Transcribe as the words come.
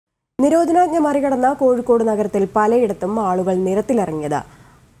നിരോധനാജ്ഞ മറികടന്ന കോഴിക്കോട് നഗരത്തിൽ പലയിടത്തും ആളുകൾ നിരത്തിലിറങ്ങിയത്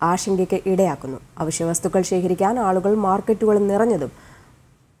ആശങ്കയ്ക്ക് ഇടയാക്കുന്നു. അവശ്യവസ്തുക്കൾ ശേഖരിക്കാൻ ആളുകൾ മാർക്കറ്റുകളും നിറഞ്ഞതും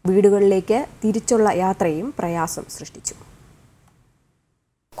വീടുകളിലേക്ക് തിരിച്ചുള്ള യാത്രയും പ്രയാസം സൃഷ്ടിച്ചു.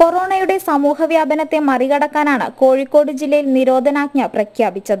 കൊറോണയുടെ സമൂഹവ്യാപനത്തെ മറികടക്കാനാണ് കോഴിക്കോട് ജില്ലയിൽ നിരോധനാജ്ഞ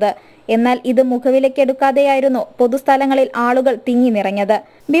പ്രഖ്യാപിച്ചത്. എന്നാൽ ഇത് മുഖവിലക്കെടുക്കാതെയായിരുന്നു പൊതുസ്ഥലങ്ങളിൽ ആളുകൾ തിങ്ങി നിറഞ്ഞത്.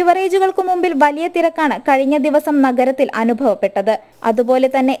 ബിവറേജുകൾക്ക് മുമ്പിൽ വലിയ തിരക്കാണ് കഴിഞ്ഞ ദിവസം നഗരത്തിൽ അനുഭവപ്പെട്ടത്. അതുപോലെ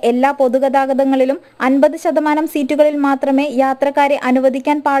തന്നെ എല്ലാ പൊതുഗതാഗതങ്ങളിലും 50% സീറ്റുകളിൽ മാത്രമേ യാത്രക്കാരെ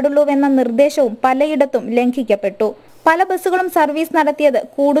അനുവദിക്കാൻ പാടുള്ളൂവെന്ന നിർദ്ദേശവും പലയിടത്തും ലംഘിക്കപ്പെട്ടു. പല ബസ്സുകളും സർവീസ് നടത്തിയത്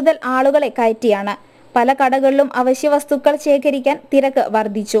കൂടുതൽ ആളുകളെ കയറ്റിയാണ്. പല കടകളിലും അവശ്യവസ്തുക്കൾ ശേഖരിക്കാൻ തിരക്ക്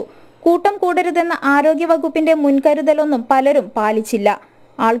വർദ്ധിച്ചു. കൂട്ടം കൂടരുതെന്ന ആരോഗ്യവകുപ്പിന്റെ മുൻകരുതലൊന്നും പലരും പാലിച്ചില്ല.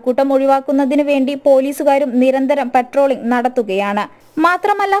 ആൾക്കൂട്ടം ഒഴിവാക്കുന്നതിനു വേണ്ടി പോലീസുകാരും നിരന്തരം പട്രോളിംഗ് നടത്തുകയാണ്.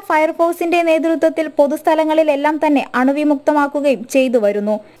 മാത്രമല്ല, ഫയർഫോഴ്സിന്റെ നേതൃത്വത്തിൽ പൊതുസ്ഥലങ്ങളിലെല്ലാം തന്നെ അണുവിമുക്തമാക്കുകയും ചെയ്തു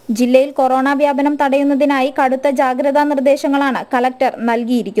വരുന്നു. ജില്ലയിൽ കൊറോണ വ്യാപനം തടയുന്നതിനായി കടുത്ത ജാഗ്രതാ നിർദ്ദേശങ്ങളാണ് കളക്ടർ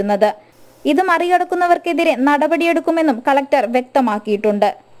നൽകിയിരിക്കുന്നത്. ഇത് മറികടക്കുന്നവർക്കെതിരെ നടപടിയെടുക്കുമെന്നും കളക്ടർ വ്യക്തമാക്കിയിട്ടുണ്ട്.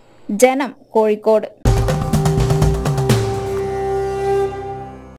 ജനം, കോഴിക്കോട്.